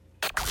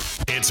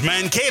It's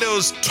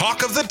Mankato's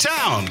Talk of the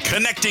Town,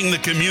 connecting the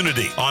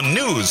community on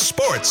news,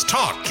 sports,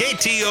 talk,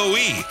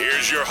 KTOE.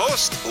 Here's your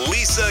host,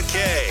 Lisa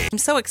Kay. I'm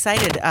so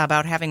excited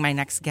about having my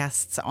next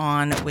guests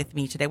on with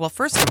me today. Well,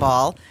 first of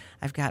all,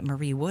 I've got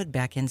Marie Wood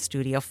back in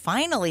studio.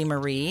 Finally,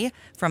 Marie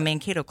from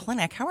Mankato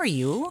Clinic. How are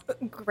you?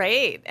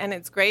 Great, and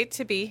it's great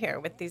to be here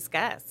with these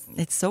guests.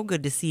 It's so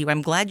good to see you.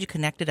 I'm glad you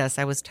connected us.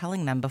 I was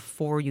telling them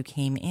before you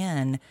came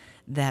in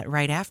that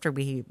right after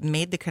we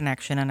made the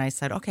connection and I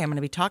said, okay, I'm going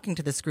to be talking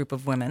to this group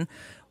of women.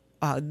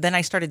 Then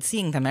I started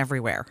seeing them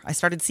everywhere. I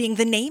started seeing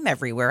the name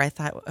everywhere. I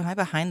thought, am I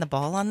behind the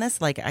ball on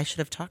this? Like, I should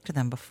have talked to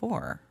them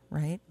before,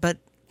 right? But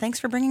thanks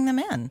for bringing them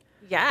in.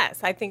 Yes,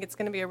 I think it's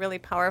going to be a really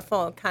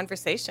powerful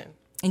conversation.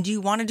 And do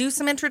you want to do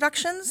some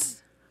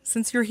introductions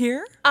since you're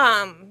here?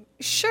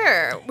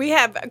 Sure. We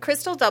have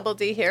Crystal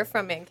Dubbelde here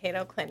from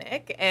Mankato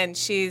Clinic, and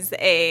she's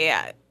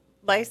a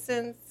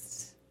licensed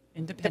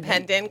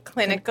independent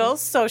clinical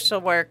social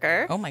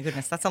worker. Oh, my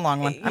goodness. That's a long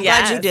one. I'm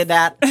Yes. glad you did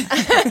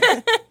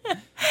that.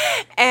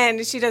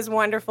 And she does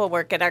wonderful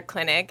work at our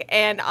clinic.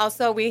 And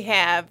also we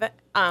have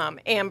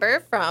Amber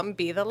from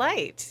Be the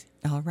Light.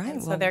 All right.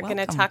 And so well, they're going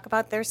to welcome. talk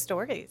about their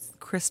stories.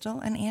 Crystal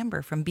and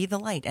Amber from Be the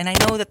Light. And I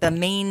know that the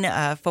main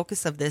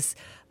focus of this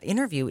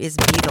interview is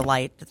Be the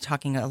Light,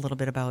 talking a little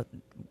bit about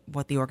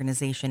what the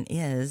organization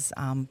is.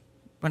 Want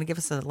to give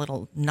us a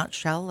little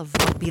nutshell of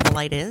what Be the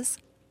Light is?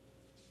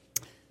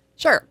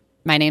 Sure.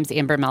 My name's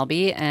Amber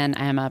Melby, and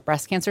I'm a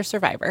breast cancer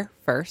survivor,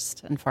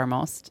 first and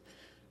foremost,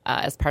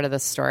 as part of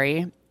this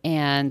story.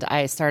 And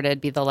I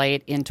started Be the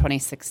Light in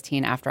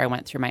 2016 after I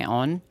went through my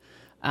own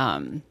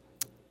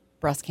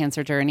breast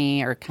cancer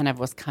journey, or kind of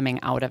was coming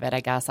out of it, I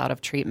guess, out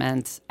of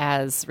treatment,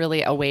 as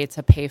really a way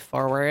to pay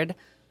forward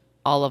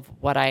all of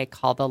what I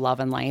call the love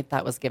and light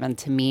that was given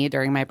to me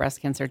during my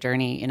breast cancer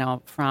journey, you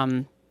know,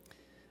 from,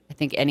 I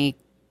think, any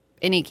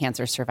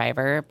cancer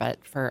survivor, but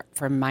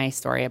for my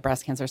story, a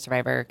breast cancer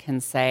survivor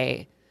can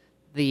say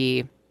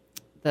the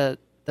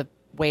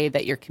way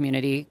that your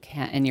community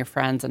can, and your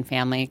friends and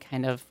family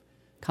kind of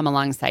come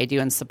alongside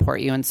you and support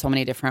you in so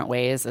many different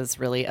ways is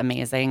really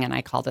amazing. And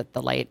I called it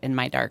the light in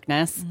my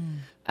darkness.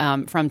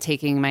 From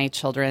taking my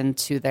children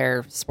to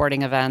their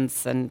sporting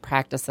events and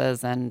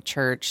practices and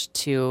church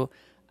to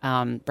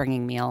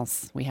bringing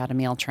meals. We had a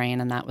meal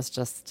train, and that was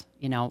just,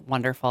 you know,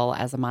 wonderful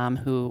as a mom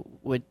who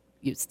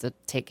used to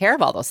take care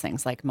of all those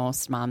things like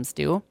most moms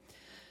do.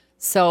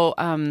 So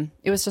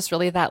it was just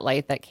really that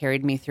light that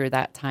carried me through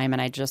that time,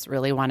 and I just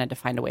really wanted to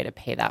find a way to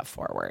pay that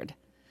forward.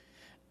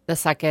 The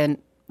second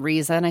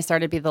reason I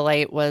started Be the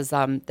Light was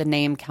the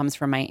name comes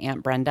from my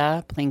Aunt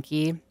Brenda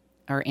Plinky,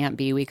 or Aunt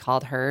B, we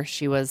called her.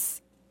 She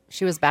was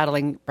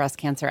battling breast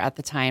cancer at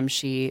the time.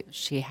 She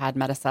had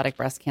metastatic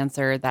breast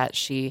cancer that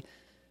she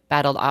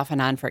battled off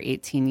and on for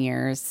 18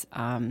 years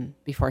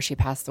before she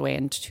passed away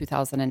in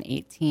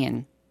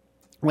 2018,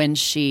 when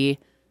she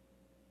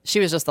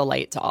was just a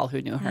light to all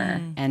who knew her.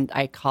 And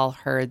I call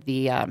her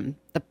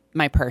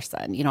my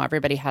person. You know,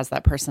 everybody has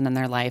that person in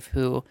their life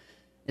who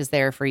is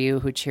there for you,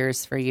 who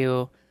cheers for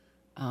you,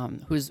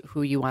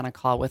 who you want to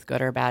call with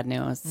good or bad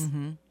news.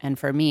 And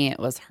for me, it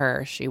was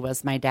her. She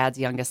was my dad's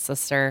youngest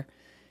sister.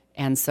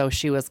 And so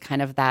she was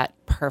kind of that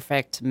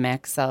perfect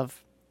mix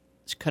of,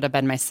 she could have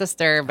been my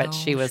sister, but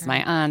she was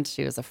my aunt.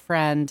 She was a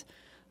friend.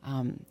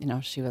 You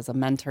know, she was a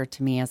mentor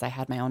to me as I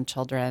had my own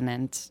children,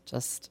 and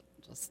just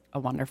a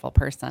wonderful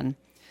person.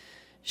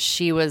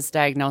 She was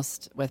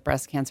diagnosed with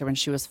breast cancer when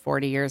she was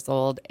 40 years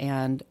old,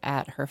 and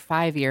at her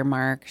 5-year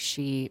mark,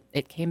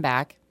 it came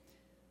back.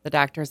 The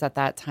doctors at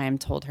that time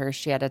told her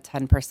she had a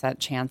 10%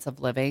 chance of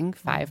living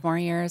 5 more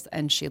years,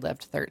 and she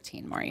lived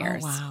 13 more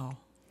years. Oh, wow.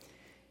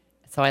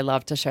 So I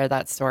love to share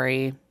that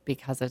story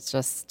because it's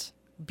just,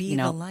 Be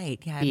the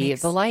Light. Yeah, Be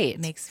the Light. It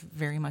makes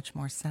very much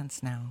more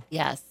sense now.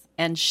 Yes.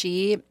 And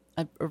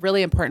a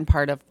really important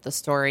part of the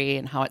story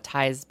and how it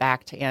ties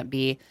back to Aunt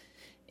B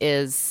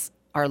is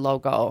our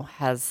logo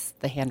has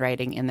the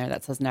handwriting in there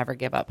that says "Never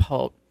Give Up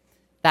Hope."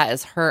 That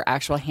is her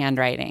actual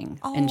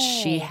handwriting. And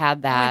she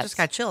had that. I just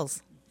got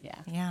chills.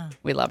 Yeah.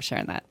 We love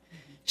sharing that.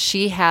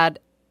 She had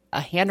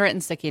a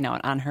handwritten sticky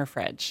note on her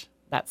fridge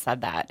that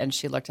said that. And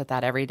she looked at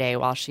that every day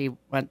while she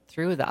went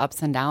through the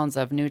ups and downs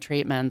of new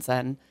treatments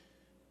and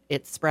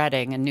it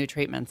spreading, and new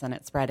treatments and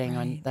it spreading,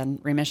 Right. and then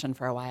remission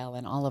for a while,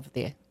 and all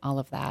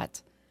of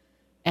that.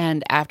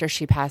 And after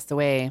she passed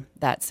away,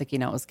 that sticky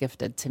note was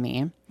gifted to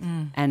me.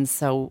 And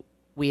so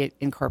we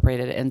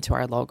incorporated it into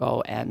our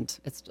logo, and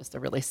it's just a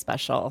really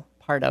special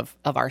part of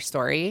our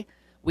story.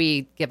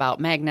 We give out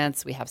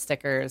magnets, we have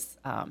stickers,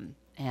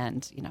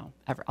 and, you know,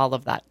 all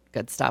of that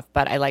good stuff.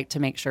 But I like to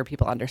make sure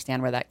people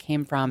understand where that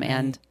came from.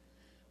 And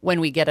when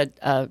we get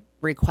a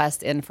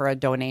request in for a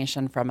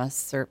donation from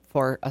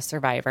for a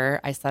survivor,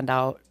 I send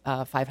out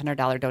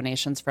 $500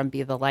 donations from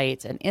Be the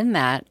Light. And in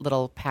that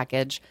little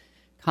package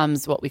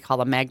comes what we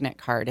call a magnet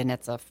card, and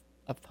it's a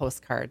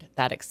postcard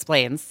that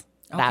explains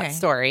that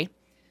story.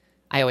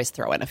 I always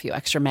throw in a few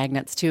extra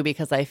magnets too,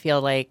 because I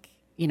feel like,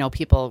 you know,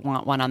 people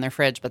want one on their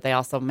fridge, but they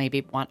also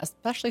maybe want,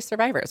 especially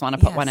survivors, want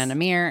to put one in a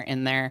mirror,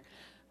 in their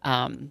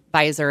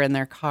visor in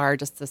their car,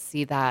 just to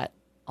see that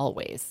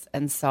always.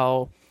 And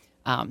so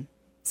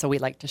we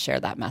like to share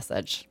that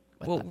message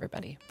with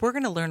everybody. We're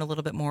going to learn a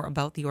little bit more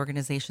about the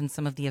organization,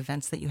 some of the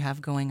events that you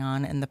have going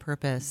on, and the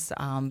purpose.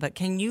 But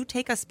can you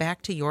take us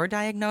back to your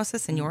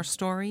diagnosis and your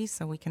story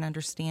so we can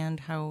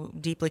understand how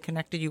deeply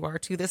connected you are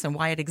to this and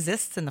why it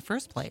exists in the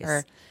first place?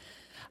 Sure.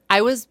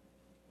 I was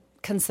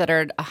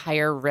considered a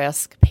higher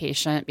risk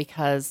patient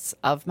because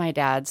of my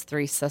dad's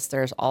 3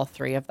 sisters. All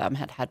 3 of them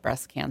had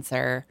breast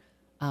cancer.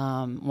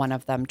 One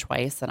of them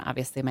twice. And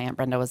obviously my Aunt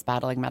Brenda was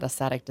battling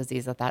metastatic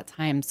disease at that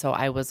time. So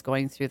I was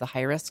going through the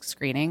high risk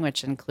screening,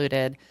 which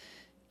included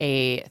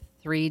a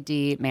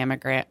 3D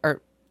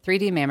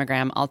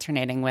mammogram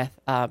alternating with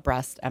a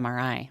breast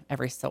MRI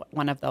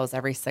one of those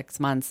every 6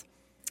 months.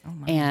 Oh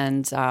my.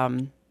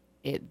 And,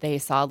 they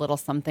saw a little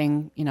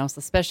something,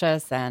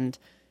 suspicious and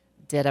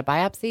did a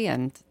biopsy,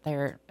 and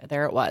there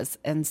it was.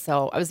 And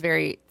so I was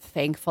very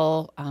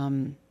thankful.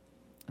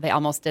 They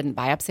almost didn't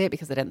biopsy it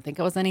because they didn't think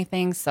it was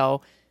anything.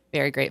 So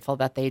very grateful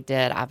that they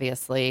did,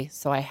 obviously.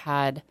 So I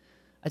had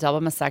a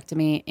double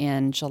mastectomy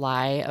in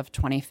July of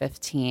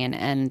 2015.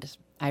 And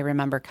I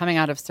remember coming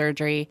out of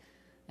surgery,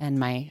 and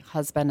my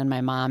husband and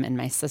my mom and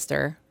my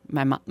sister,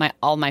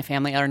 all my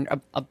family are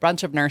a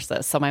bunch of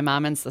nurses. So my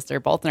mom and sister,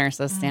 both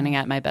nurses, standing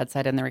at my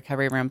bedside in the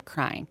recovery room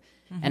crying.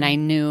 And I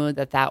knew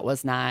that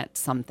was not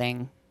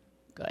something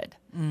good.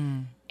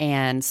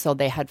 And so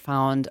they had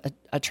found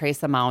a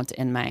trace amount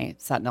in my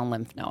sentinel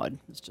lymph node,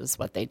 which is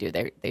what they do.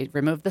 They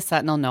remove the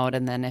sentinel node,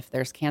 and then if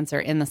there's cancer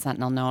in the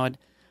sentinel node,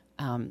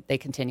 they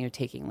continue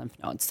taking lymph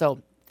nodes. So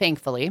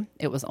thankfully,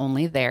 it was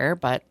only there,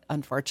 but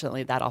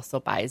unfortunately, that also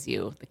buys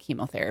you the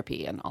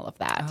chemotherapy and all of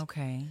that.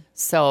 Okay.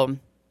 So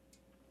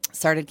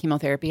started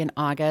chemotherapy in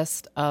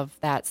August of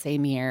that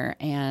same year,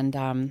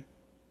 and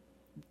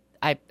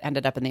I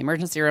ended up in the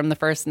emergency room the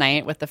first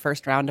night with the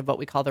first round of what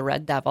we call the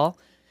Red Devil.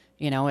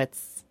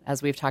 It's,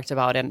 as we've talked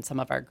about in some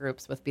of our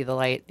groups with Be the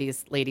Light,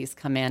 these ladies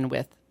come in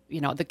with, the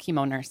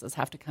chemo nurses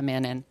have to come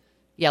in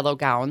yellow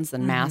gowns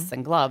and masks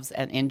and gloves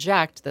and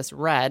inject this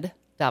Red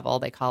Devil,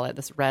 they call it,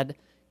 this red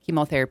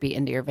chemotherapy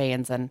into your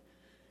veins, and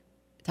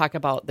talk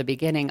about the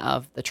beginning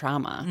of the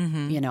trauma,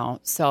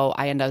 So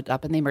I ended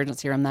up in the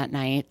emergency room that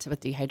night with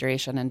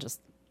dehydration and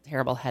just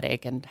terrible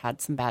headache and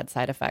had some bad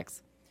side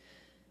effects.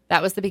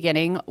 That was the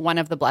beginning. One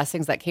of the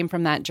blessings that came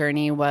from that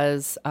journey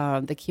was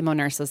the chemo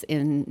nurses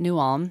in New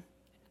Ulm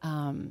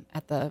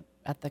at the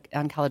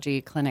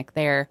oncology clinic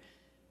there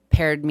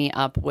paired me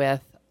up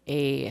with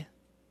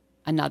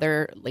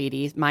another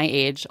lady my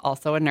age,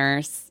 also a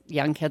nurse,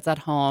 young kids at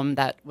home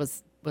that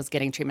was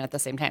getting treatment at the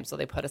same time. So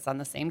they put us on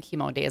the same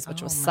chemo days,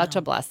 which was such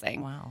a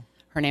blessing. Wow.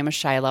 Her name is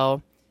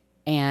Shiloh,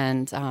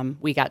 and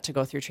we got to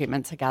go through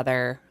treatment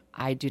together.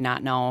 I do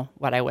not know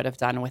what I would have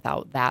done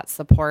without that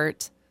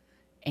support.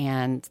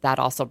 And that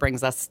also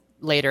brings us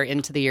later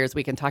into the years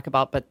we can talk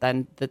about, but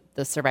then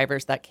the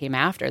survivors that came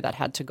after that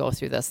had to go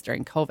through this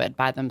during COVID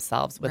by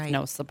themselves with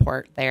no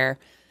support there.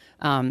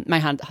 My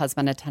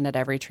husband attended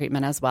every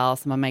treatment as well.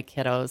 Some of my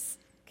kiddos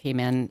came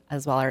in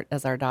as well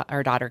as our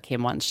daughter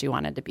came once she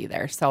wanted to be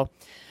there. So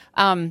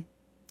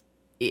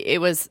it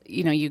was,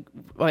 you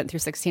went through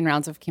 16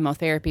 rounds of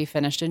chemotherapy,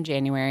 finished in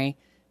January,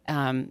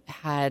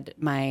 had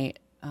my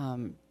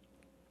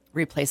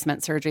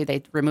replacement surgery.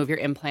 They remove your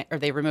implant, or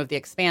they remove the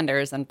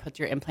expanders and put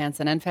your implants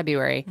in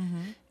February.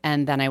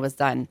 And then I was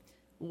done.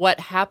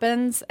 What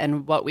happens,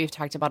 and what we've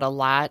talked about a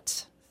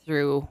lot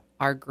through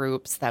our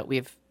groups that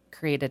we've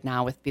created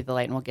now with Be the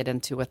Light, and we'll get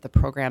into with the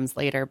programs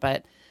later,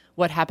 but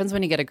what happens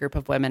when you get a group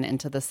of women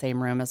into the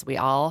same room is we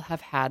all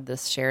have had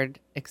this shared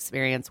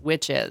experience,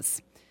 which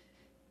is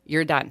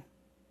you're done.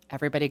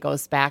 Everybody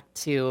goes back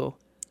to...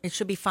 It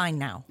should be fine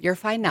now. You're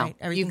fine now.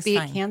 Right, you beat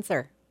fine.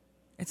 cancer.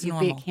 It's you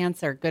normal. beat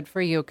cancer. Good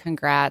for you.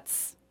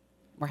 Congrats.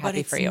 We're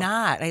happy for you. But it's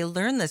not. I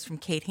learned this from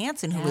Kate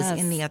Hansen, who was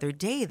in the other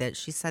day, that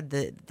she said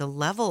the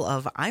level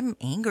of, I'm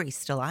angry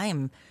still. I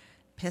am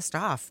pissed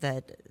off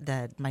that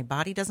my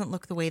body doesn't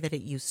look the way that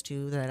it used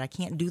to, that I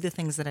can't do the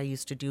things that I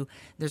used to do.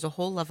 There's a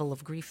whole level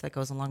of grief that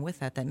goes along with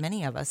that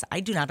many of us,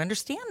 I do not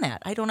understand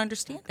that. I don't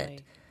understand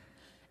it.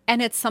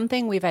 And it's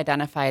something we've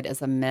identified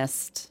as a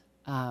missed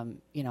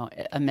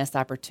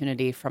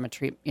opportunity from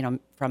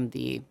from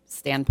the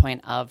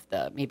standpoint of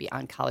the maybe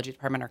oncology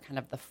department or kind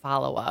of the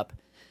follow-up.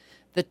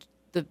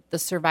 The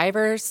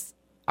survivors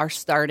are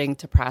starting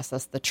to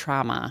process the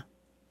trauma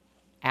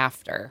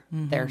after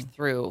they're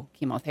through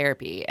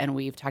chemotherapy. And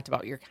we've talked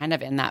about, you're kind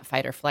of in that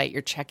fight or flight.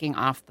 You're checking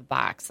off the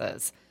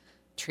boxes: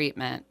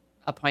 treatment,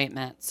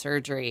 appointment,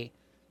 surgery,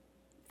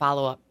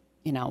 follow-up,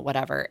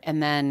 whatever.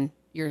 And then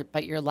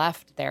you're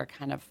left there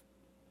kind of,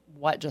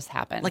 what just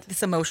happened? Like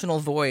this emotional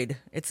void.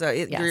 It's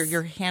Yes.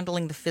 you're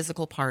handling the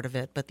physical part of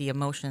it, but the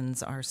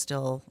emotions are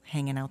still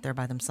hanging out there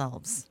by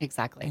themselves.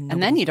 Exactly. And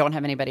And then you don't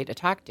have anybody to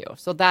talk to.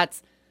 So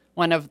that's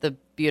one of the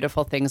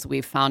beautiful things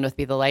we've found with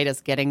Be the Light,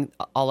 is getting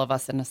all of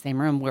us in the same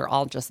room. We're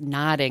all just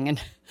nodding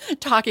and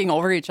talking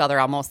over each other,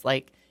 almost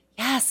like,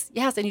 yes,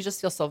 yes. And you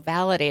just feel so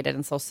validated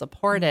and so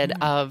supported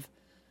of,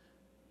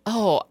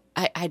 oh,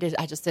 I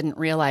just didn't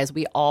realize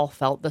we all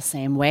felt the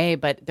same way,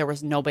 but there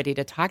was nobody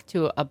to talk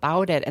to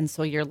about it. And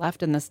so you're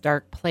left in this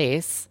dark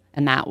place.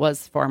 And that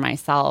was for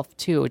myself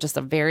too, just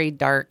a very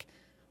dark,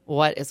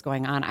 what is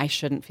going on? I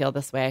shouldn't feel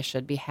this way. I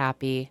should be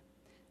happy.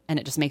 And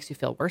it just makes you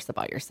feel worse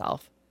about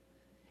yourself.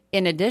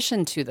 In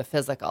addition to the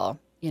physical,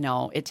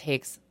 it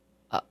takes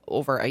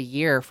over a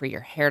year for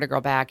your hair to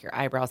grow back, your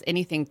eyebrows,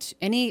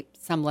 any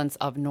semblance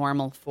of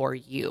normal for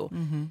you.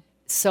 Mm-hmm.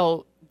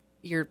 So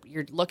you're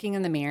looking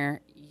in the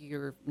mirror,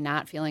 you're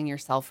not feeling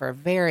yourself for a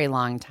very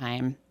long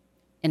time,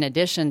 in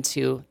addition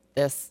to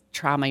this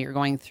trauma you're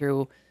going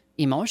through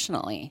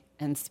emotionally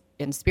and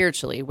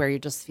spiritually, where you're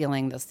just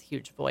feeling this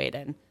huge void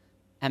and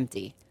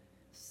empty.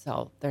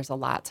 So there's a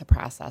lot to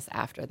process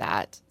after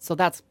that. So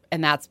that's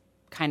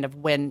kind of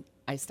when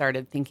I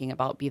started thinking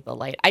about Be the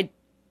Light. I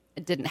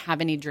didn't have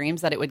any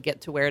dreams that it would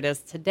get to where it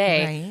is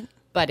today, right.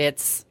 But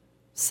it's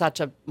such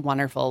a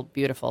wonderful,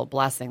 beautiful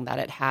blessing that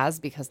it has,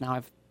 because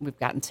now we've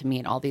gotten to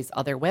meet all these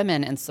other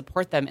women and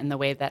support them in the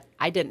way that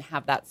I didn't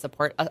have that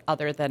support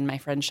other than my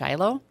friend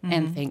Shiloh. Mm-hmm.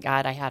 And thank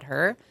God I had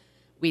her.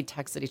 We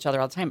texted each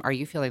other all the time. Are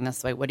you feeling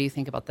this way? What do you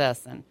think about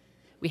this? And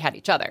we had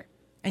each other.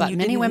 And but you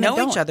many didn't women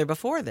know each other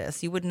before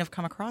this. You wouldn't have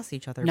come across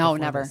each other. No, before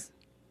never, this.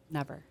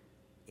 Never.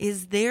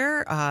 Is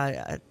there?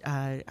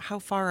 How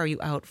far are you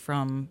out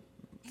from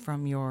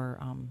your?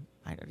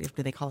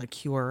 Do they call it a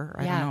cure?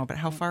 I don't know. But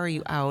how far are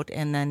you out?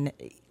 And then,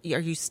 are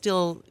you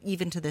still,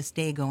 even to this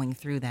day, going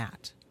through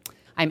that?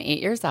 I'm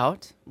 8 years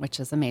out, which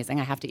is amazing.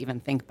 I have to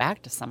even think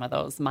back to some of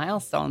those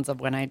milestones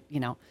of when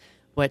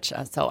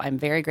so I'm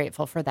very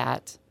grateful for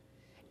that.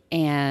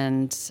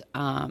 And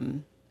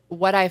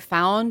what I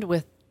found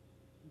with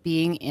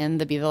being in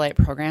the Be the Light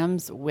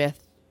programs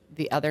with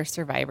the other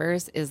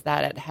survivors is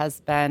that it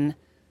has been,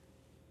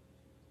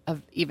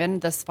 even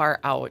this far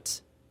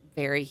out,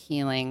 very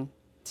healing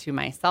to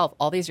myself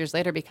all these years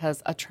later,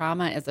 because a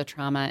trauma is a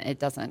trauma. It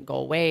doesn't go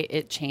away.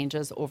 It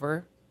changes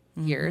over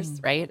years,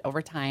 right?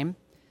 Over time.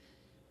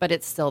 But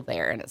it's still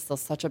there, and it's still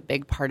such a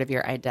big part of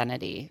your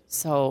identity.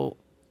 So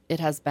it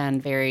has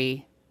been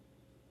very,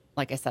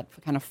 like I said,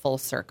 kind of full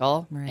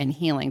circle and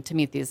healing to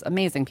meet these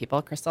amazing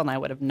people. Crystal and I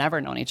would have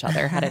never known each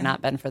other had it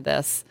not been for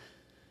this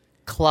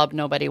club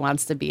nobody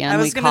wants to be in. I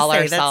was going to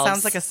say, ourselves. That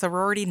sounds like a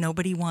sorority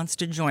nobody wants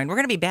to join. We're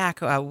going to be back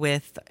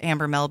with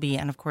Amber Melby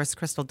and, of course,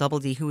 Crystal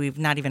Dubbelde, who we've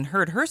not even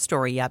heard her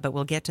story yet, but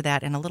we'll get to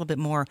that and a little bit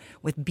more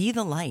with Be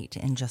the Light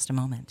in just a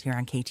moment here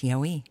on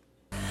KTOE.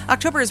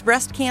 October is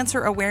Breast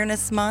Cancer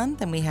Awareness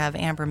Month, and we have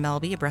Amber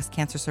Melby, a breast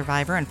cancer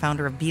survivor and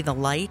founder of Be the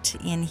Light,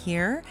 in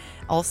here.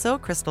 Also,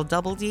 Crystal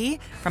Dubbelde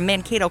from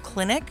Mankato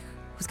Clinic,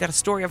 who's got a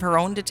story of her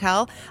own to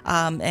tell.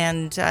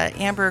 And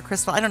Amber,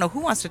 Crystal, I don't know,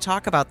 who wants to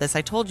talk about this?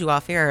 I told you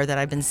off air that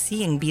I've been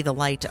seeing Be the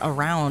Light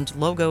around,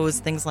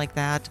 logos, things like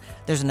that.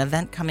 There's an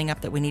event coming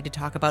up that we need to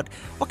talk about.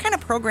 What kind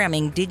of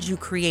programming did you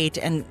create,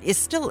 and is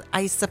still,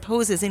 I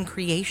suppose, is in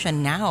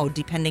creation now,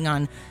 depending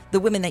on the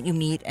women that you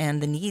meet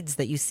and the needs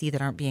that you see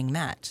that aren't being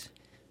met?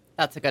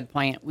 That's a good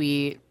point.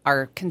 We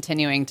are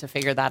continuing to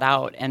figure that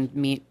out and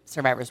meet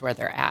survivors where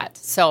they're at.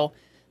 So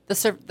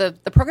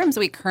the programs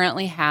we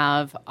currently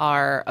have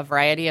are a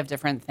variety of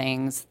different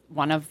things.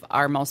 One of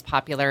our most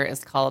popular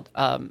is called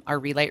our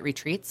Relight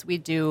Retreats. We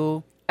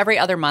do every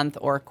other month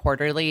or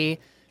quarterly.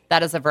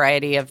 That is a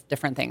variety of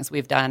different things.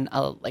 We've done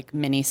a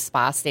mini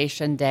spa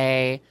station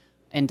day.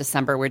 In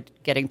December, we're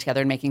getting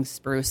together and making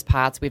spruce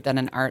pots. We've done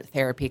an art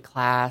therapy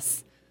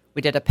class.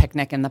 We did a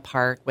picnic in the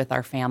park with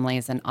our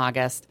families in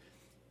August.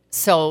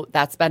 So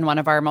that's been one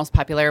of our most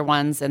popular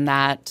ones, and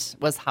that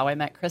was how I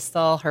met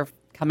Crystal, her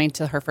coming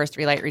to her first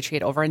Relight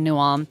Retreat over in New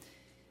Ulm.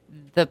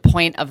 The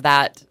point of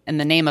that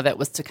and the name of it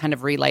was to kind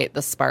of relight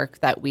the spark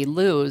that we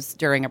lose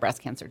during a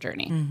breast cancer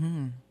journey.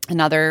 Mm-hmm.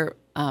 Another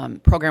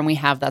program we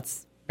have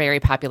that's very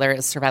popular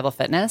is Survival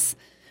Fitness.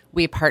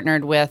 We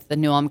partnered with the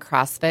New Ulm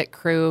CrossFit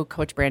crew.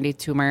 Coach Brandy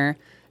Toomer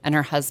and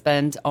her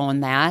husband own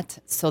that.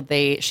 So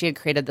she had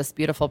created this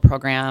beautiful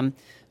program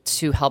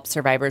to help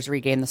survivors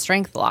regain the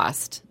strength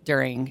lost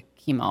during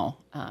chemo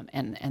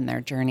and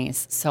their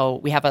journeys. So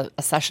we have a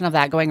session of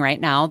that going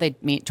right now. They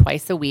meet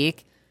twice a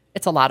week.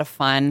 It's a lot of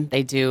fun.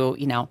 They do,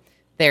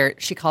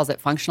 she calls it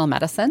functional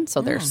medicine.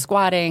 So they're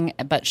squatting,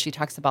 but she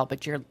talks about,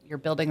 but you're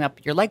building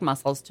up your leg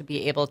muscles to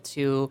be able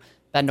to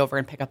bend over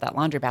and pick up that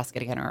laundry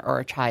basket again, or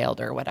a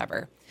child or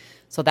whatever.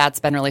 So that's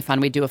been really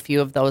fun. We do a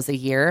few of those a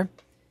year.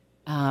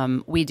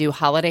 We do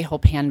holiday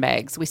hope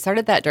handbags. We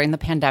started that during the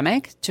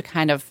pandemic to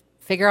kind of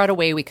figure out a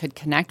way we could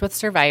connect with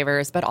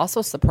survivors, but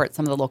also support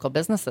some of the local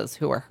businesses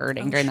who were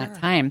hurting during that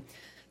time.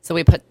 So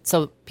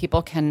so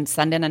people can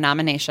send in a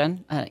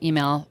nomination,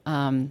 email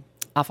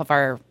off of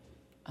our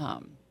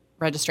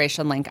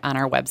registration link on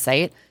our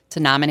website to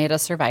nominate a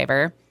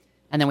survivor.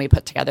 And then we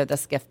put together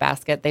this gift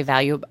basket.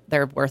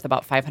 They're worth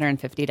about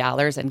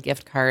 $550 in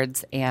gift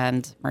cards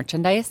and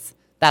merchandise.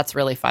 That's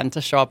really fun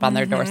to show up on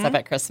their doorstep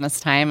at Christmas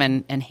time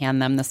and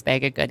hand them this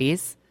bag of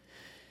goodies.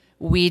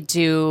 We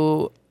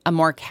do a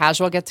more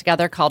casual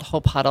get-together called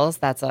Hope Huddles.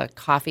 That's a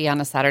coffee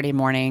on a Saturday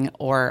morning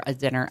or a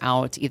dinner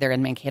out, either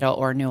in Mankato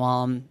or New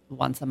Ulm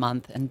once a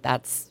month. And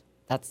that's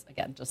that's,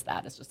 again, just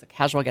that. It's just a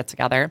casual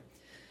get-together.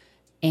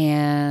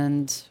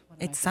 And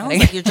it sounds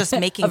like you're just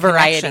making a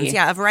variety. Connections.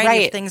 Yeah, a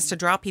variety of things to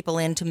draw people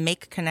in, to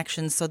make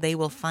connections so they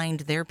will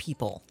find their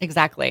people.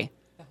 Exactly.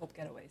 The Hope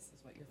Getaways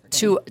is what you're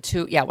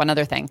forgetting. One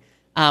other thing.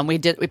 We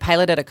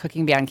piloted a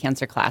Cooking Beyond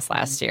Cancer class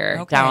last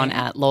year down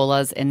at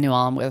Lola's in New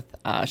Ulm with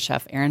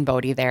Chef Aaron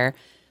Bodie there.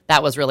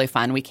 That was really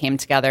fun. We came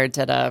together,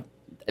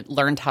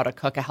 learned how to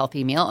cook a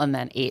healthy meal, and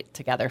then ate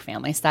together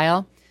family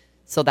style.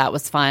 So that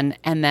was fun.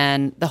 And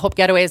then the Hope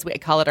Getaways, we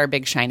call it our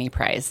big shiny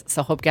prize.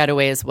 So Hope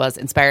Getaways was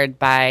inspired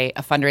by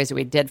a fundraiser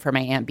we did for my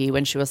Aunt Bee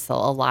when she was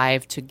still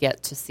alive, to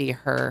get to see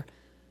her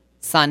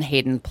son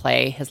Hayden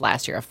play his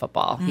last year of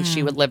football.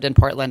 She lived in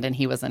Portland and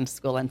he was in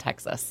school in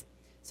Texas.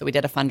 So we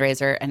did a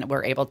fundraiser and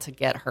we're able to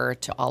get her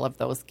to all of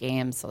those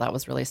games. So that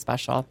was really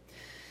special.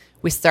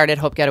 We started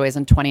Hope Getaways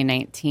in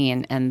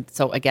 2019. And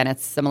so again,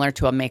 it's similar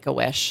to a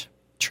Make-A-Wish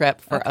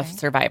trip for a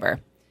survivor.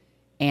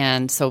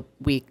 And so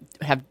we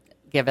have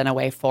given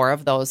away 4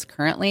 of those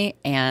currently,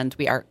 and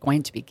we are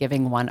going to be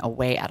giving one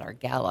away at our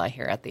gala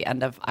here at the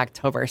end of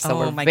October. So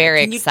we're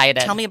very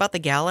excited. Tell me about the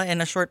gala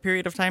in a short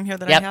period of time here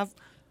that I have.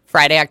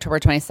 Friday, October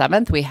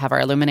 27th, we have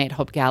our Illuminate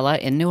Hope Gala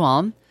in New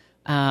Ulm.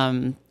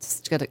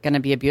 It's going to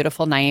be a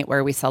beautiful night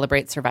where we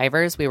celebrate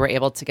survivors. We were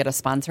able to get a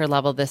sponsor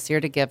level this year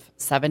to give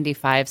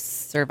 75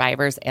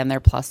 survivors and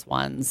their plus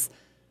ones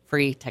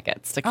free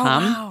tickets to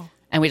come. Wow.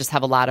 And we just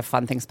have a lot of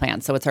fun things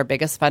planned. So it's our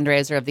biggest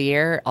fundraiser of the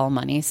year. All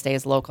money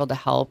stays local to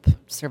help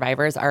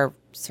survivors. Our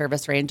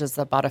service range is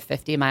about a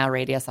 50-mile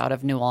radius out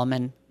of New Ulm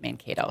and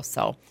Mankato.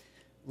 So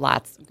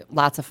lots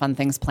of fun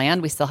things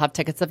planned. We still have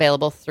tickets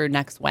available through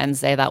next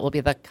Wednesday. That will be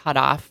the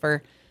cutoff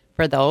for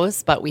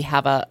those. But we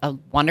have a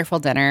wonderful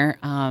dinner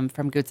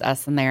from Goots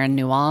Essen there in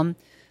New Ulm.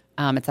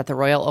 It's at the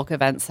Royal Oak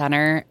Event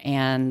Center,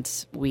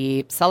 and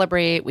we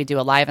celebrate. We do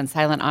a live and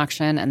silent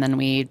auction, and then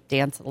we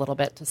dance a little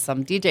bit to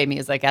some DJ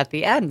music at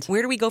the end.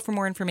 Where do we go for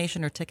more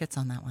information or tickets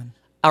on that one?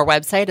 Our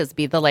website is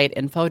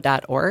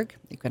bethelightinfo.org.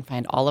 You can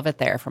find all of it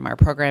there, from our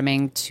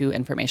programming to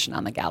information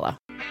on the gala.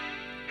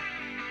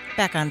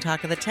 Back on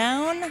Talk of the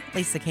Town,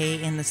 Lisa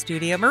Kay in the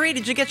studio. Marie,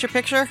 did you get your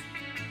picture?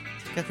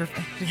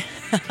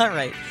 All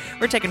right.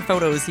 We're taking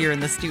photos here in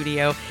the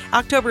studio.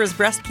 October is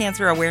Breast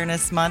Cancer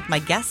Awareness Month. My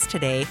guest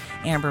today,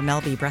 Amber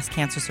Melby, breast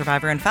cancer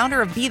survivor and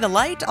founder of Be the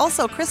Light.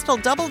 Also, Crystal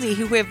Dubbelde,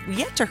 who we have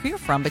yet to hear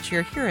from, but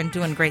you're here and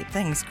doing great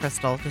things,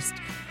 Crystal. Just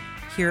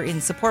here in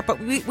support.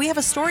 But we have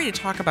a story to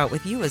talk about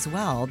with you as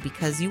well,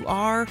 because you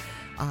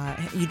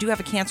do have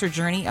a cancer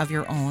journey of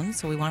your own.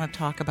 So we want to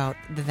talk about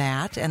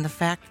that, and the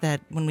fact that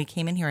when we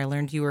came in here, I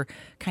learned you were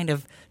kind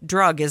of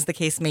drug, as the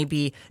case may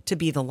be, to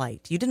be the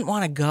light. You didn't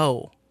want to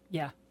go.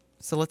 Yeah.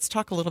 So let's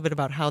talk a little bit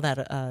about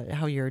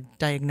how your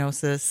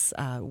diagnosis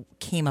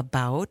came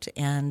about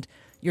and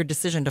your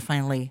decision to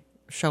finally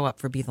show up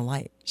for Be the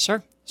Light.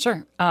 Sure.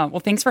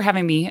 Well, thanks for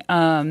having me.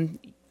 I'm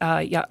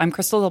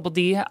Crystal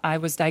Dubbelde. I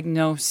was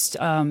diagnosed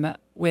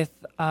with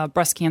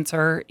breast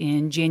cancer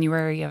in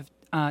January of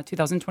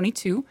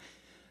 2022.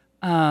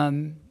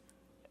 Unlike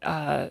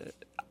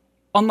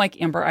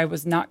Amber, I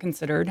was not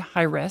considered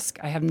high risk.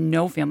 I have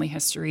no family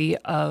history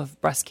of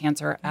breast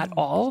cancer at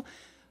all.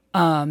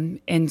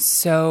 And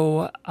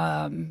so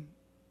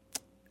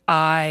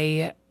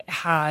I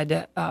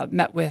had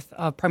met with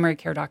a primary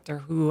care doctor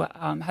who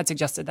had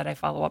suggested that I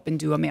follow up and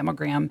do a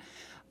mammogram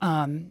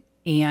and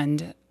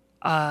an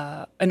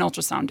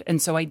ultrasound.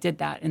 And so I did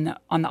that. And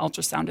on the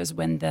ultrasound is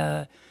when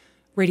the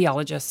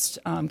radiologist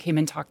came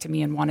and talked to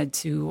me and wanted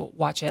to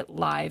watch it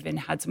live and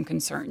had some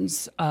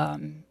concerns.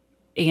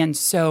 And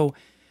so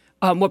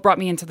what brought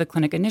me into the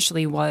clinic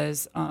initially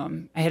was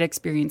I had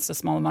experienced a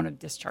small amount of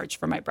discharge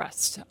from my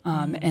breast.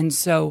 And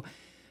so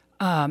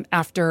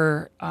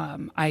after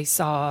I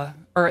saw,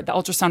 or the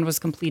ultrasound was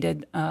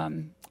completed,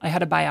 I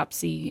had a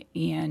biopsy,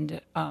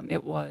 and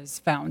it was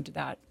found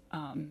that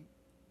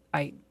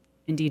I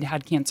indeed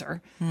had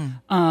cancer.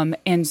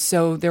 And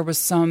so there was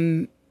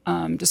some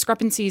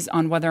discrepancies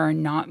on whether or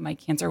not my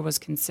cancer was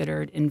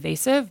considered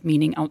invasive,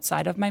 meaning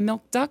outside of my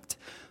milk duct,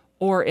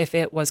 or if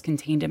it was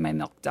contained in my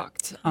milk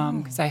duct,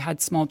 because I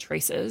had small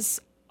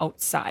traces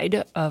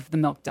outside of the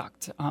milk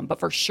duct. But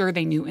for sure,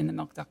 they knew in the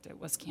milk duct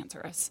it was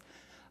cancerous.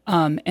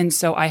 And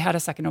so I had a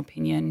second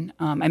opinion.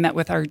 I met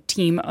with our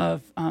team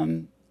of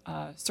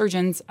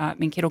surgeons at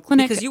Mankato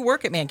Clinic. Because you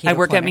work at Mankato Clinic. I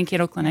work at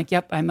Mankato Clinic,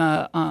 yep. I'm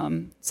a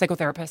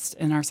psychotherapist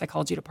in our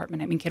psychology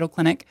department at Mankato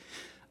Clinic.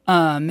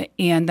 And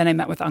then I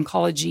met with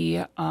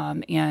oncology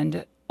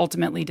and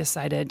ultimately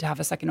decided to have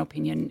a second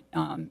opinion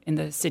in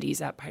the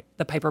cities at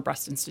the Piper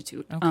Breast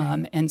Institute.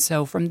 Okay. And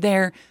so from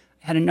there,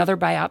 I had another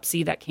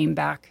biopsy that came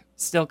back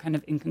still kind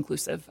of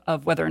inconclusive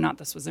of whether or not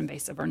this was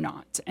invasive or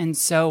not. And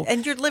so...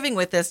 And you're living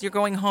with this. You're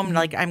going home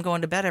like, I'm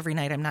going to bed every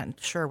night. I'm not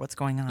sure what's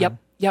going on.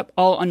 Yep.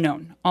 All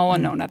unknown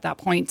at that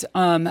point.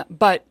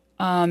 But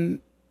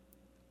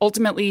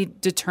ultimately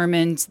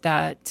determined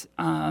that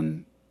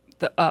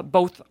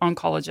both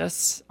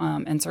oncologists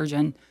and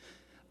surgeon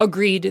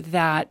agreed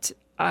that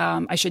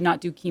I should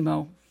not do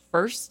chemo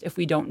first if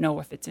we don't know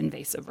if it's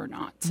invasive or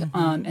not.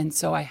 And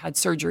so I had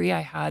surgery. I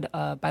had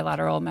a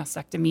bilateral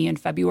mastectomy in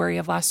February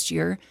of last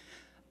year.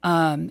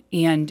 And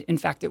in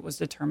fact, it was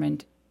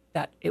determined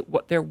that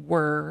there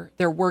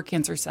were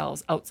cancer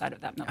cells outside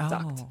of that milk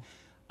duct.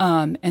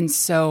 And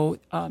so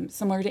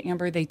similar to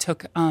Amber, they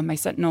took my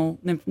sentinel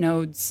lymph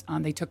nodes.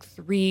 They took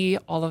 3.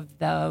 All of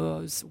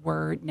those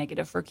were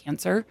negative for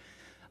cancer,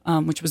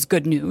 which was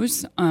good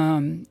news.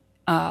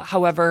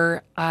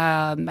 However,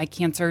 my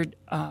cancer,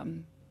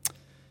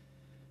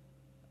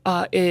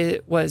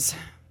 it was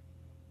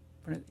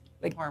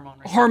like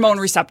hormone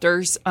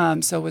receptors.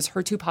 So it was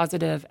HER2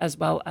 positive as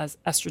well as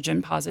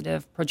estrogen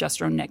positive,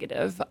 progesterone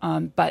negative.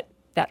 But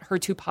that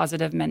HER2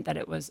 positive meant that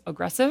it was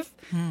aggressive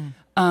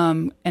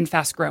and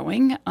fast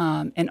growing,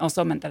 and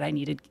also meant that I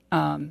needed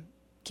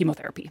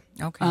chemotherapy.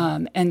 Okay.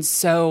 And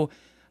so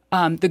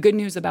the good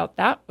news about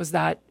that was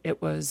that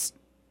it was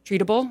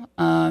treatable.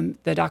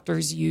 The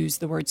doctors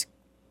used the words,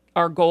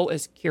 our goal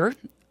is cure.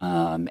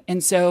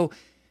 And so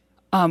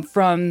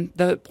from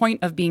the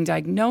point of being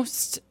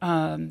diagnosed,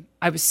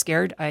 I was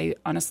scared. I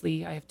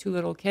have 2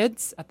 little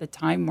kids. At the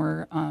time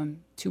were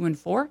 2 and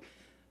 4,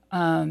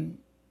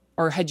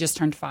 or had just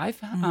turned 5.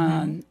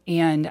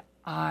 And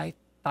I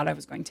thought I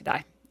was going to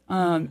die.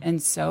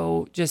 And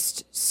so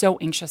just so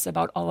anxious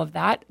about all of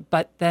that.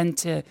 But then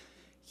to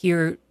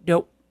hear,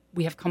 nope,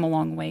 we have come a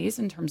long ways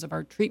in terms of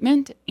our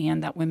treatment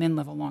and that women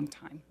live a long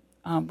time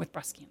with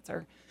breast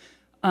cancer.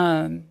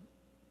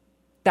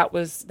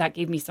 That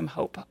gave me some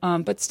hope,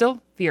 but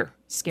still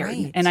scared.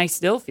 Right. And I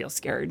still feel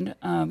scared.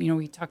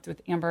 We talked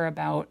with Amber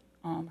about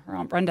her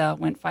Aunt Brenda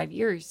went 5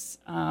 years,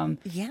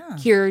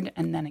 cured,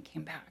 and then it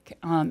came back.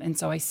 And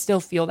so I still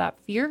feel that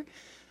fear,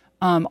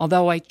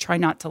 although I try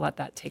not to let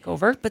that take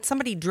over. But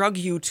somebody drug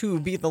you to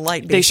Be the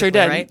Light, basically, they sure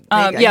did. right?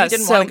 You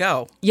didn't want to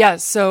go. Yeah,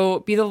 so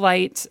Be the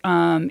Light,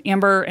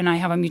 Amber and I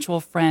have a mutual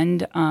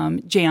friend,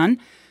 Jan,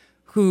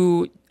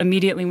 who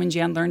immediately when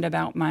Jan learned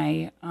about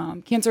my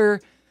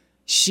cancer,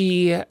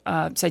 she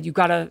said, you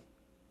got to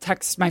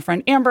text my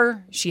friend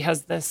Amber. She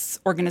has this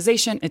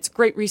organization. It's a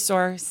great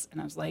resource. And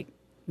I was like,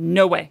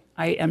 no way.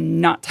 I am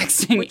not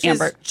texting Which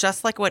Amber. Is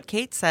just like what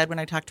Kate said when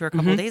I talked to her a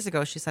couple of days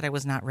ago. She said, I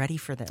was not ready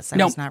for this.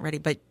 I was not ready.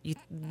 But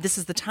this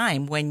is the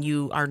time when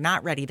you are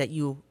not ready that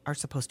you are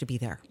supposed to be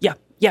there. Yeah.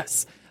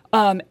 Yes.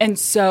 And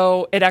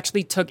so it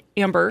actually took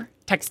Amber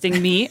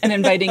texting me and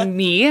inviting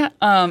me. And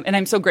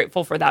I'm so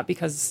grateful for that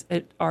because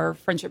our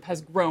friendship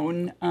has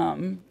grown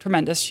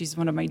tremendous. She's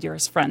one of my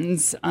dearest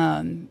friends.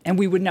 And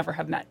we would never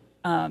have met.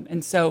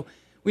 And so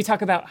we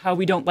talk about how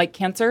we don't like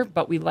cancer,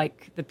 but we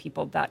like the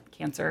people that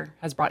cancer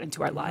has brought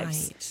into our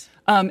lives.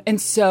 Right. And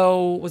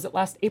so was it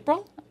last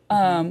April?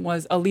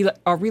 Was a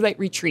Relight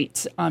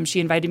retreat. She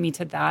invited me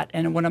to that.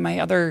 And one of my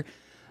other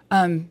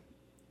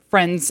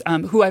friends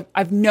who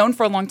I've known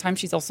for a long time.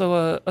 She's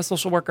also a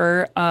social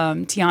worker,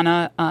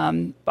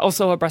 Tiana,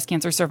 also a breast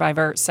cancer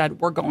survivor,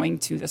 said, we're going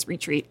to this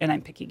retreat and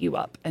I'm picking you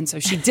up. And so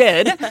she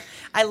did.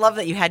 I love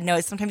that you had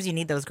sometimes you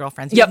need those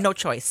girlfriends. You have no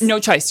choice. No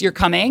choice. You're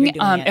coming. You're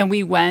doing it. And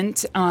we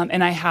went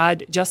and I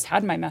had just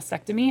had my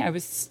mastectomy.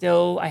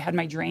 I had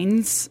my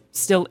drains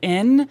still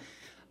in.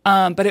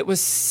 But it was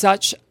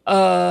such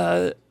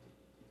an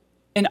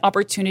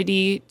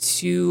opportunity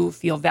to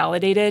feel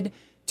validated,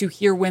 to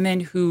hear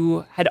women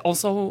who had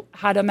also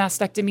had a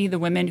mastectomy, the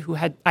women who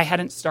I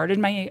hadn't started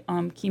my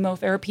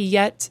chemotherapy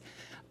yet.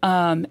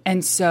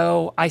 And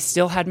so I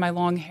still had my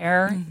long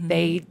hair.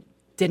 They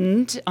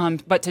didn't.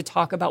 But to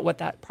talk about what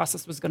that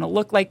process was going to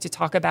look like, to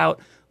talk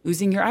about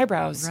losing your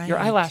eyebrows, your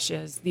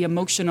eyelashes, the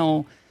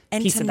emotional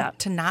piece of that.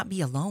 To not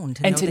be alone.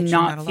 To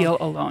not feel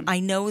alone.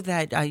 I know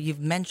that you've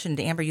mentioned,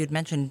 Amber, you had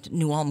mentioned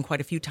New Ulm quite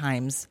a few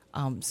times.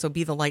 So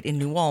Be the Light in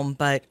New Ulm,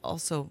 but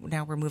also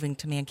now we're moving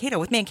to Mankato.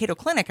 With Mankato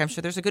Clinic, I'm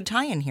sure there's a good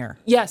tie-in here.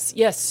 Yes.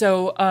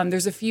 So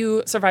there's a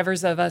few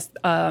survivors of us,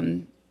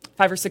 5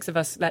 or 6 of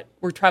us that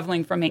were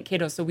traveling from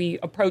Mankato. So we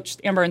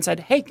approached Amber and said,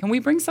 hey, can we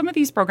bring some of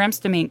these programs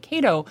to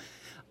Mankato?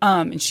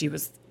 And she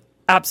was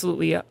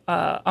absolutely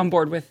on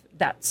board with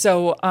that.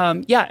 So,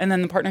 and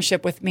then the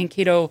partnership with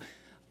Mankato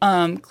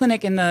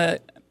Clinic and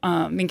the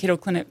Mankato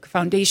Clinic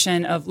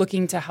Foundation of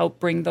looking to help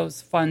bring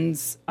those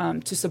funds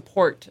to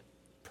support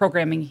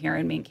programming here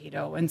in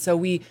Mankato. And so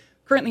we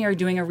currently are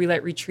doing a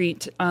Relight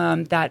retreat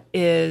that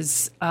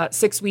is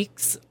 6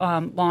 weeks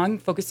long,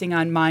 focusing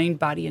on mind,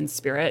 body, and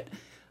spirit.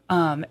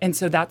 And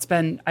so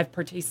I've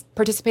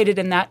participated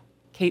in that.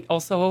 Kate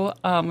also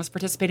was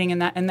participating in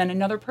that. And then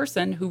another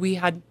person who we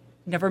had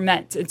never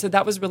met. And so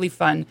that was really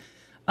fun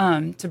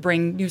to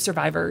bring new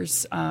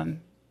survivors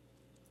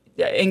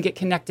and get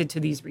connected to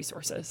these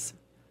resources.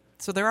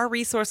 So there are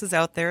resources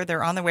out there.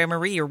 They're on the way.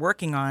 Marie, you're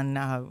working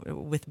on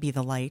with Be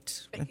the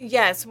Light.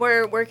 Yes,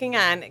 we're working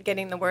on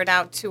getting the word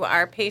out to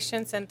our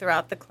patients and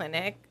throughout the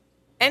clinic,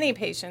 any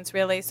patients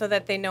really, so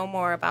that they know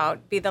more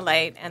about Be the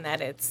Light and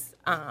that it's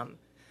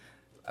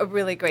a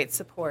really great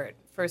support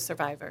for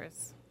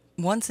survivors.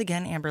 Once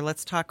again, Amber,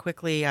 let's talk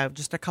quickly,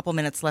 just a couple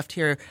minutes left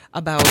here,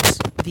 about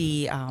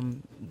the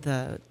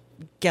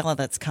gala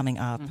that's coming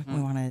up. We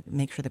want to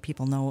make sure that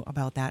people know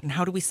about that. And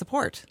how do we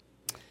support?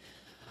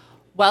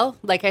 Well,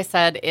 like I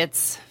said,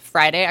 it's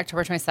Friday,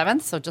 October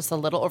 27th, so just a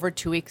little over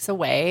 2 weeks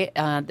away.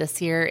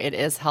 This year it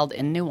is held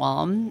in New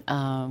Ulm.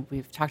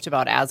 We've talked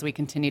about as we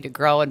continue to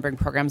grow and bring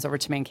programs over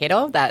to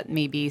Mankato, that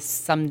maybe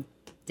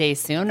someday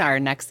soon our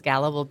next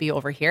gala will be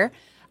over here.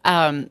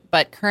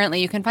 But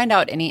currently you can find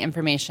out any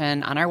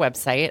information on our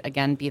website,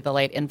 again,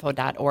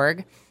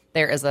 BeTheLightInfo.org.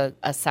 There is a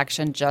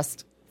section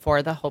just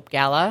for the Hope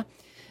Gala.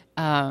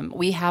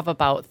 We have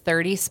about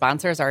 30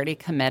 sponsors already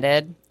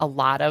committed, a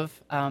lot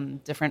of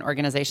different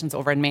organizations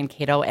over in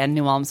Mankato and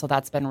New Ulm, so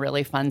that's been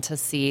really fun to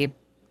see.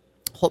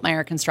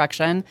 Holtmeyer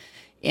Construction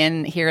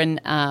here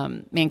in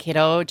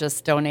Mankato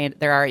just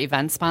donate. They're our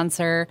event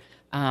sponsor.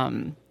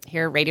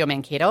 Here, Radio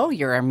Mankato,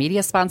 you're our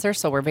media sponsor,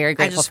 so we're very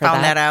grateful for that. I just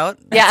found that out.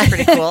 That's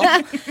pretty cool.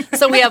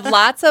 So we have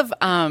lots of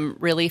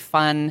really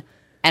fun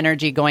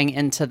energy going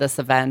into this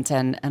event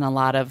and a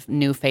lot of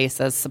new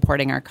faces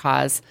supporting our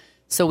cause.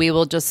 So we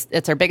will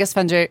it's our biggest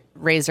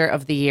fundraiser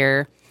of the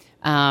year.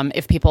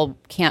 If people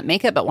can't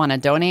make it but want to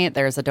donate,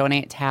 there's a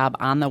donate tab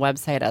on the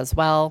website as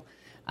well.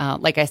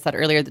 Like I said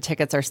earlier, the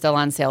tickets are still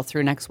on sale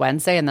through next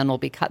Wednesday, and then we'll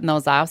be cutting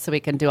those off so we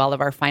can do all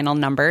of our final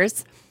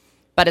numbers.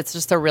 But it's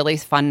just a really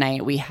fun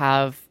night. We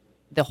have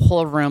the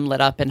whole room lit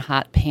up in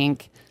hot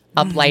pink,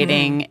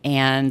 uplighting,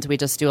 and we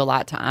just do a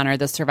lot to honor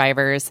the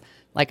survivors.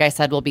 Like I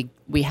said,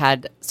 we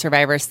had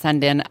survivors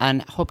send in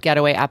a Hope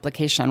Getaway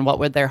application. What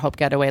would their Hope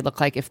Getaway look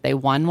like if they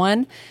won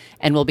one?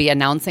 And we'll be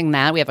announcing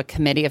that. We have a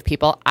committee of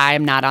people.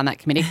 I'm not on that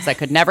committee because I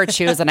could never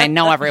choose, and I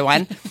know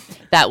everyone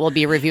that will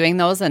be reviewing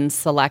those and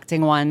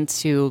selecting one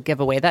to give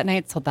away that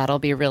night. So that'll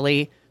be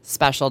really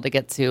special to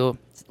get to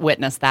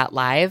witness that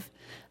live.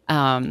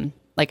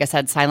 Like I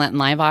said, silent and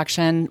live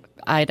auction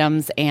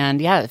items. And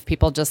yeah, if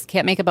people just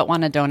can't make it but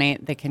want to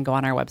donate, they can go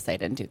on our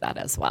website and do that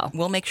as well.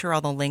 We'll make sure all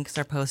the links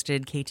are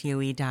posted,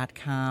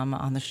 ktoe.com,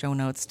 on the show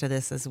notes to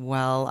this as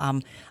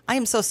well. I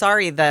am so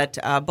sorry that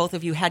both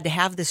of you had to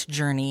have this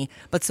journey,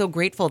 but so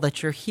grateful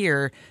that you're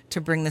here to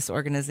bring this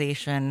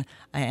organization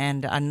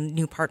and a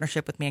new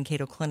partnership with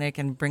Mankato Clinic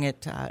and bring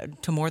it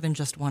to more than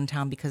just one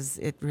town, because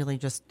it really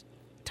just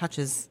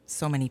touches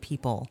so many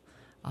people.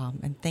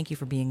 And thank you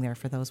for being there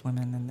for those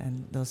women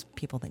and those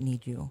people that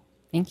need you.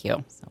 Thank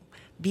you. So,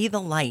 Be the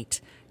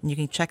Light. And you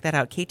can check that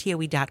out,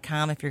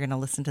 ktoe.com. If you're going to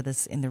listen to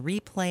this in the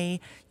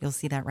replay, you'll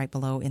see that right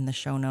below in the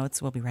show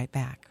notes. We'll be right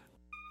back.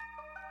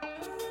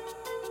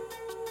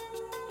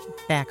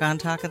 Back on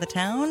Talk of the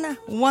Town.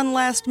 One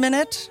last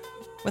minute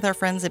with our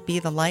friends at Be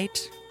the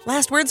Light.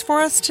 Last words for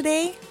us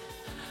today?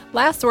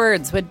 Last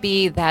words would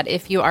be that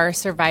if you are a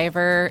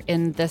survivor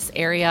in this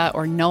area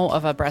or know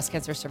of a breast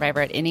cancer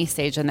survivor at any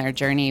stage in their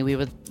journey, we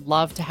would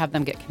love to have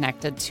them get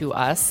connected to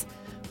us.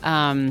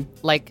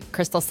 Like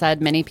Crystal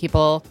said, many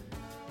people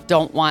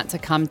don't want to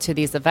come to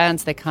these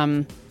events. They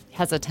come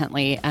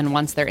hesitantly, and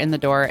once they're in the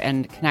door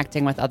and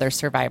connecting with other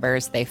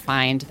survivors, they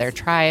find their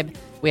tribe.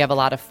 We have a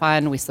lot of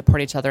fun. We support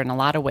each other in a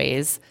lot of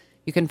ways.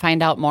 You can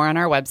find out more on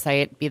our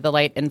website,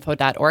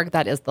 BeTheLightInfo.org.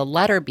 That is the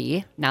letter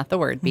B, not the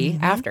word B,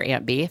 after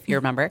Aunt B, if you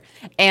remember.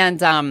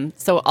 And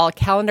so all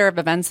calendar of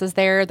events is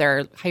there. There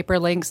are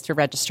hyperlinks to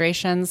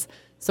registrations.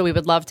 So we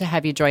would love to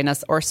have you join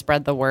us or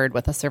spread the word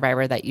with a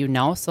survivor that you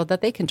know so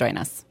that they can join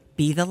us.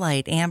 Be the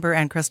Light. Amber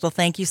and Crystal,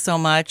 thank you so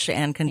much,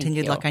 and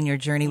continued luck on your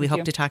journey. We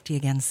hope to talk to you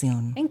again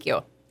soon. Thank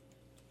you.